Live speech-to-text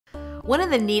One of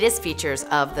the neatest features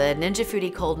of the Ninja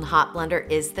Foodi Cold and Hot Blender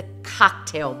is the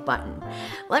cocktail button.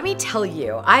 Let me tell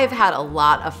you, I have had a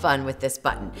lot of fun with this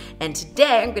button, and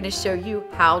today I'm going to show you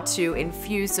how to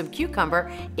infuse some cucumber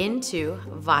into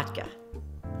vodka.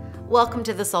 Welcome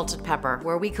to the Salted Pepper,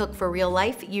 where we cook for real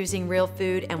life using real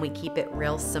food and we keep it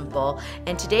real simple.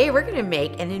 And today we're gonna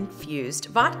make an infused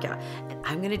vodka. And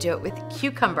I'm gonna do it with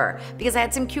cucumber because I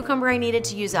had some cucumber I needed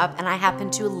to use up and I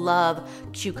happen to love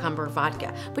cucumber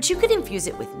vodka. But you could infuse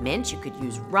it with mint, you could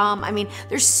use rum. I mean,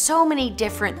 there's so many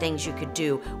different things you could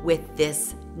do with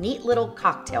this neat little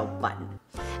cocktail button.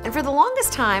 And for the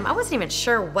longest time, I wasn't even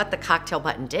sure what the cocktail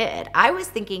button did. I was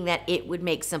thinking that it would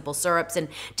make simple syrups and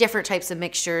different types of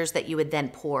mixtures that you would then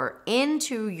pour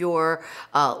into your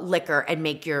liquor and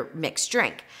make your mixed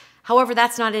drink. However,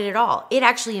 that's not it at all. It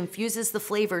actually infuses the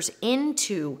flavors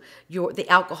into the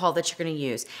alcohol that you're gonna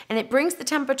use. And it brings the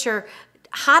temperature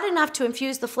hot enough to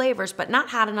infuse the flavors, but not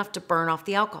hot enough to burn off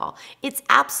the alcohol. It's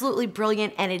absolutely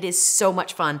brilliant and it is so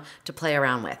much fun to play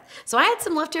around with. So I had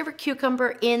some leftover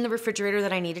cucumber in the refrigerator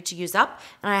that I needed to use up,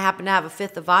 and I happen to have a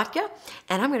fifth of vodka,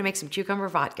 and I'm gonna make some cucumber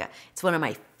vodka. It's one of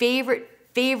my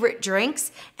favorite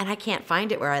drinks, and I can't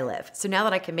find it where I live. So now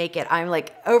that I can make it, I'm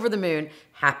like over the moon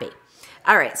happy.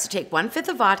 All right, so take 1/5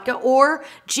 of vodka or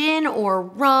gin or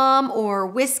rum or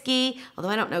whiskey, although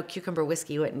I don't know, cucumber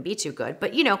whiskey wouldn't be too good,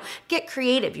 but you know, get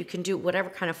creative. You can do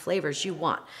whatever kind of flavors you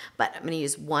want. But I'm gonna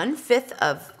use 1/5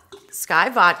 of Sky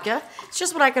vodka. It's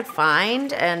just what I could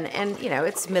find, and you know,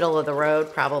 it's middle of the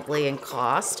road probably in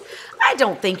cost. I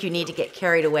don't think you need to get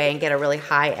carried away and get a really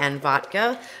high-end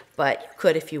vodka, but you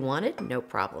could if you wanted, no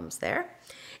problems there.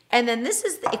 And then this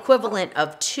is the equivalent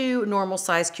of 2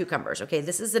 normal-sized cucumbers, okay?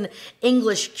 This is an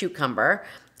English cucumber,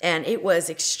 and it was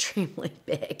extremely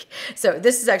big. So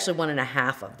this is actually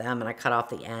 1.5 of them, and I cut off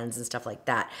the ends and stuff like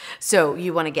that. So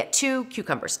you wanna get 2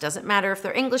 cucumbers. Doesn't matter if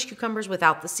they're English cucumbers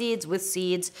without the seeds, with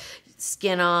seeds,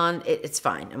 skin on, it's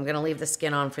fine. I'm gonna leave the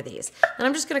skin on for these. And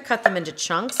I'm just gonna cut them into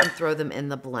chunks and throw them in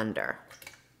the blender.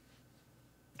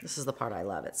 This is the part I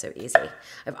love, it's so easy.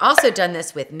 I've also done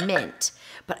this with mint,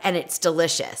 and it's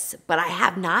delicious, but I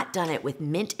have not done it with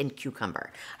mint and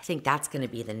cucumber. I think that's gonna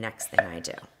be the next thing I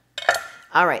do.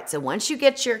 All right, so once you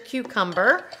get your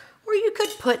cucumber, or you could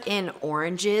put in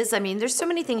oranges. I mean, there's so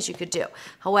many things you could do.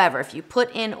 However, if you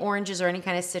put in oranges or any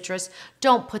kind of citrus,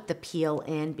 don't put the peel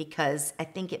in because I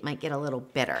think it might get a little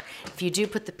bitter. If you do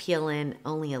put the peel in,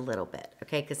 only a little bit,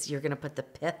 okay? Because you're gonna put the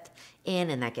pith in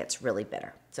and that gets really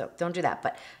bitter. So don't do that,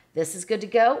 but this is good to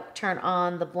go. Turn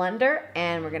on the blender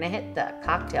and we're gonna hit the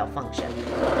cocktail function.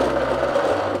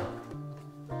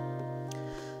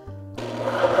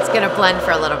 It's gonna blend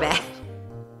for a little bit.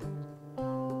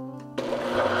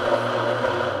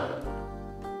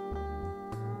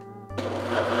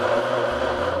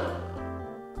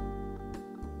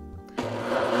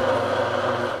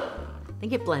 I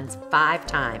think it blends 5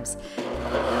 times.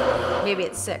 Maybe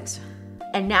it's 6.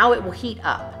 And now it will heat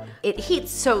up. It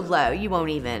heats so low, you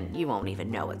won't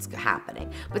even know what's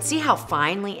happening. But see how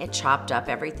finely it chopped up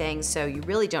everything? So you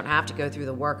really don't have to go through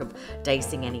the work of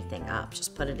dicing anything up.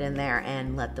 Just put it in there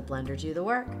and let the blender do the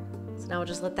work. So now we'll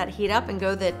just let that heat up and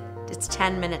go it's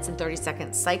 10 minutes and 30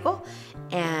 seconds cycle.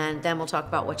 And then we'll talk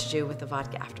about what to do with the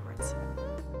vodka afterwards.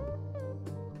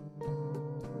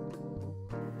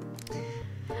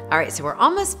 All right, so we're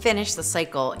almost finished the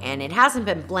cycle and it hasn't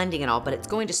been blending at all, but it's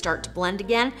going to start to blend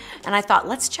again. And I thought,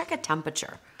 let's check a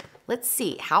temperature. Let's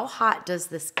see, how hot does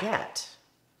this get?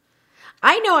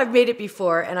 I know I've made it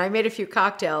before and I made a few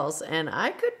cocktails and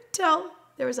I could tell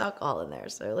there was alcohol in there,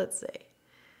 so let's see.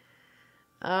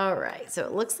 All right, so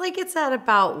it looks like it's at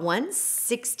about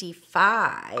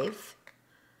 165.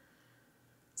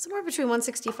 Somewhere between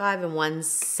 165 and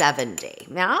 170.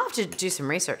 Now I'll have to do some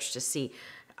research to see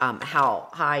how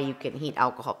high you can heat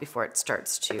alcohol before it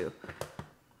starts to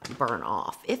burn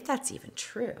off. If that's even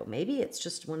true. Maybe it's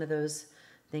just one of those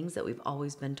things that we've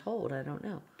always been told. I don't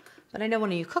know. But I know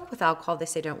when you cook with alcohol, they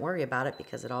say don't worry about it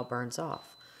because it all burns off.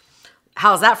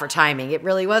 How's that for timing? It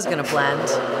really was gonna blend.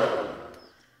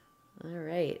 All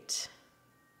right.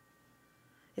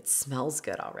 It smells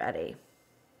good already.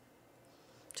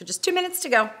 So just 2 minutes to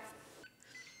go.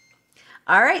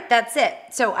 All right, that's it.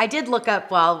 So I did look up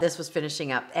while this was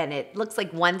finishing up, and it looks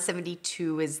like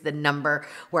 172 is the number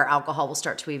where alcohol will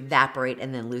start to evaporate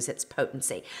and then lose its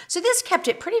potency. So this kept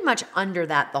it pretty much under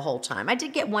that the whole time. I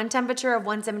did get one temperature of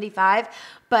 175,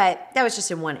 but that was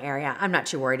just in one area. I'm not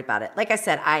too worried about it. Like I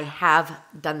said, I have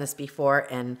done this before,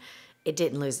 and it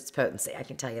didn't lose its potency, I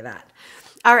can tell you that.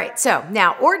 All right, so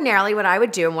now ordinarily what I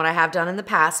would do and what I have done in the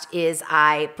past is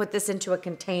I put this into a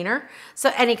container,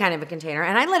 so any kind of a container,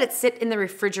 and I let it sit in the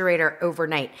refrigerator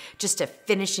overnight just to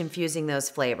finish infusing those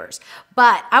flavors.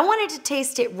 But I wanted to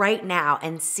taste it right now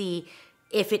and see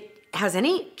if it has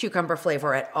any cucumber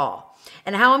flavor at all.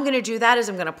 And how I'm gonna do that is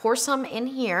I'm gonna pour some in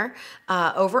here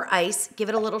over ice, give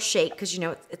it a little shake because you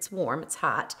know it's warm, it's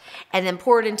hot, and then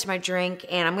pour it into my drink.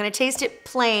 And I'm gonna taste it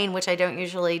plain, which I don't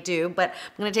usually do, but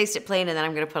I'm gonna taste it plain and then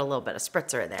I'm gonna put a little bit of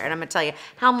spritzer in there. And I'm gonna tell you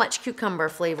how much cucumber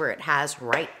flavor it has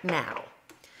right now.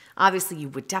 Obviously, you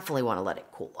would definitely wanna let it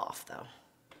cool off though.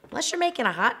 Unless you're making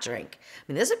a hot drink.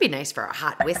 I mean, this would be nice for a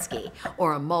hot whiskey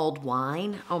or a mulled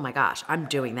wine. Oh my gosh, I'm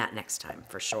doing that next time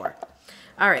for sure.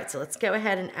 All right, so let's go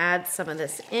ahead and add some of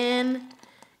this in.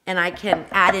 And I can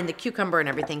add in the cucumber and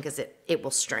everything because it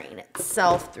will strain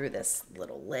itself through this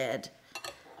little lid.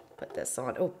 Put this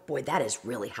on. Oh boy, that is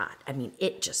really hot. I mean,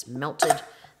 it just melted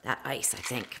that ice, I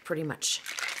think, pretty much.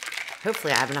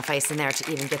 Hopefully I have enough ice in there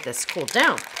to even get this cooled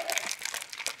down.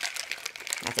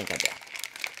 I think I do.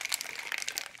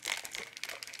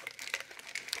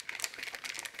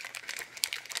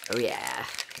 Oh yeah,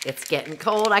 it's getting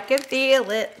cold. I can feel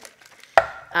it.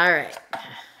 All right,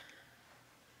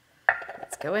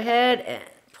 let's go ahead and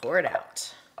pour it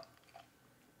out.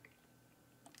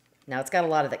 Now it's got a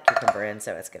lot of the cucumber in,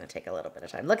 so it's gonna take a little bit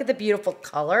of time. Look at the beautiful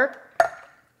color.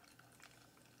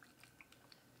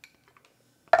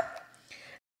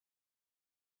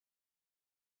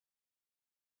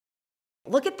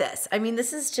 Look at this. I mean,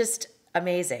 this is just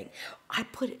amazing.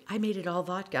 I made it all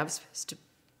vodka. I'm supposed to,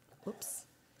 whoops.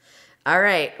 All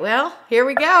right, well, here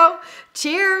we go.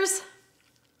 Cheers.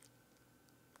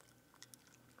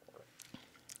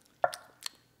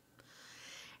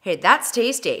 Hey, that's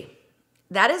tasty.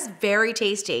 That is very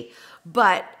tasty,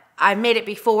 but I've made it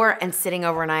before and sitting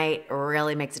overnight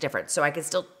really makes a difference. So I can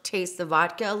still taste the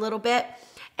vodka a little bit,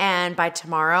 and by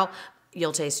tomorrow,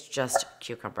 you'll taste just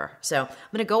cucumber. So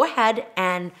I'm gonna go ahead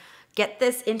and get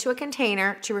this into a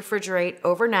container to refrigerate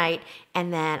overnight,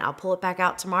 and then I'll pull it back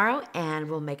out tomorrow and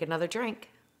we'll make another drink.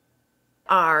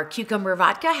 Our cucumber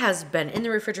vodka has been in the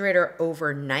refrigerator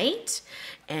overnight,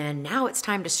 and now it's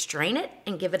time to strain it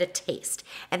and give it a taste.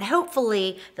 And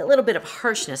hopefully that little bit of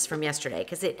harshness from yesterday,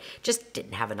 because it just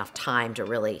didn't have enough time to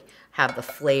really have the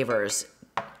flavors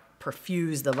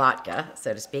perfuse the vodka,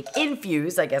 so to speak.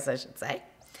 Infuse, I guess I should say.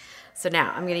 So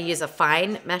now I'm gonna use a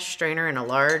fine mesh strainer in a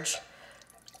large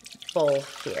bowl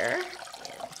here.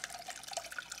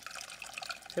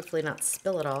 Hopefully not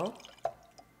spill it all.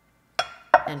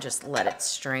 And just let it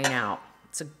strain out.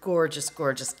 It's a gorgeous,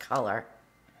 gorgeous color.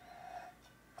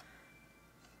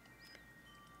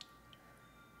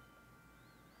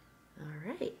 All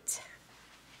right.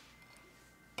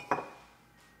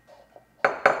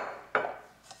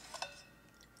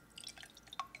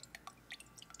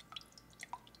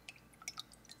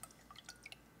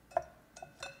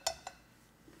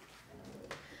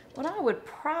 What I would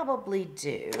probably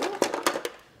do,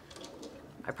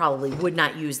 I probably would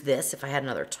not use this if I had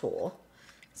another tool.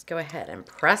 Let's go ahead and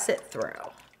press it through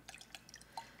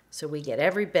so we get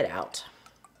every bit out.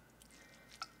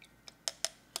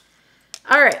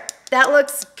 All right, that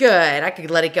looks good. I could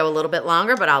let it go a little bit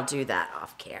longer, but I'll do that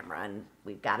off camera, and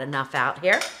we've got enough out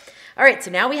here. All right,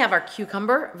 so now we have our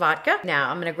cucumber vodka.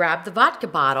 Now I'm gonna grab the vodka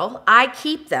bottle. I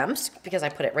keep them because I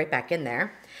put it right back in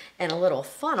there, and a little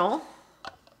funnel,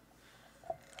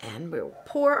 and we'll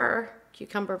pour our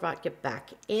cucumber vodka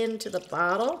back into the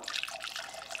bottle.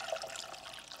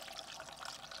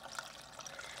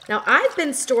 Now, I've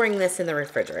been storing this in the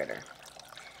refrigerator.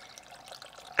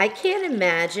 I can't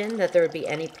imagine that there would be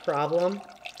any problem,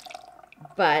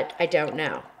 but I don't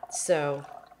know. So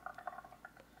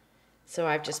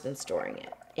I've just been storing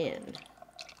it in,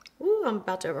 ooh, I'm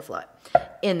about to overflow it,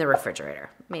 in the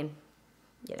refrigerator. I mean,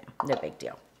 you know, no big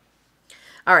deal.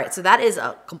 All right, so that is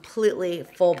a completely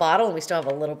full bottle, and we still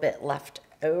have a little bit left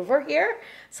over here.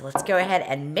 So let's go ahead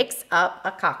and mix up a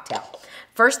cocktail.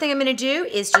 First thing I'm gonna do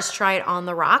is just try it on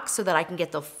the rocks so that I can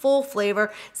get the full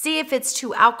flavor, see if it's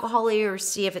too alcohol-y or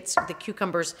see if it's the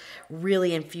cucumbers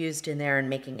really infused in there and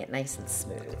making it nice and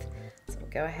smooth. So we'll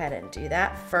go ahead and do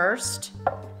that first.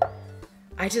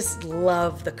 I just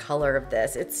love the color of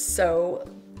this. It's so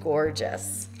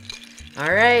gorgeous.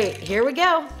 All right, here we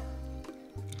go.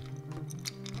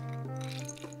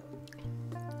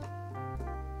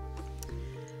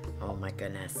 Oh my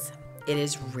goodness, it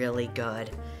is really good.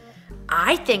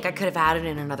 I think I could have added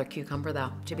in another cucumber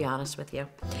though, to be honest with you.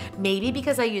 Maybe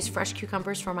because I used fresh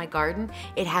cucumbers from my garden,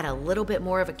 it had a little bit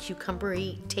more of a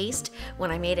cucumbery taste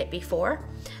when I made it before.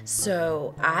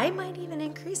 So I might even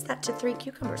increase that to 3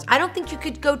 cucumbers. I don't think you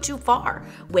could go too far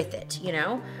with it, you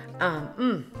know?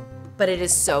 But it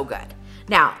is so good.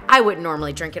 Now, I wouldn't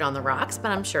normally drink it on the rocks,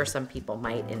 but I'm sure some people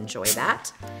might enjoy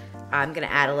that. I'm gonna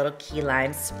add a little key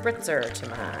lime spritzer to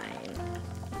mine.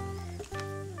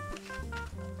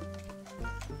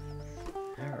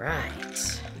 All right,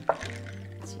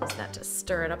 let's use that to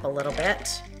stir it up a little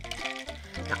bit.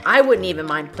 Now, I wouldn't even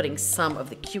mind putting some of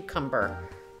the cucumber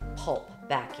pulp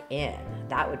back in.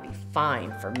 That would be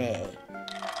fine for me.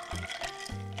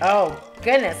 Oh,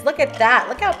 goodness, look at that.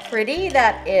 Look how pretty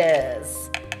that is.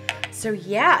 So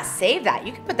yeah, save that.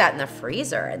 You can put that in the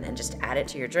freezer and then just add it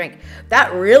to your drink.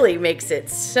 That really makes it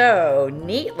so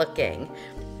neat looking.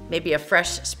 Maybe a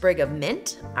fresh sprig of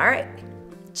mint. All right,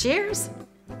 cheers.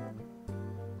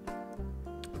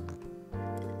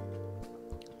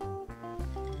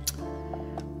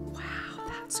 Wow,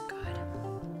 that's good.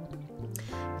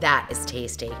 That is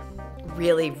tasty.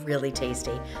 Really, really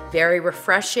tasty. Very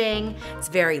refreshing. It's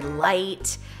very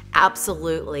light.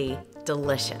 Absolutely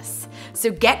delicious.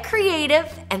 So get creative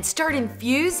and start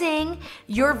infusing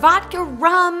your vodka,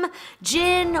 rum,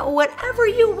 gin, whatever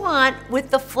you want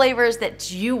with the flavors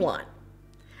that you want.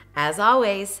 As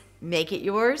always, make it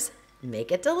yours,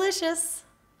 make it delicious.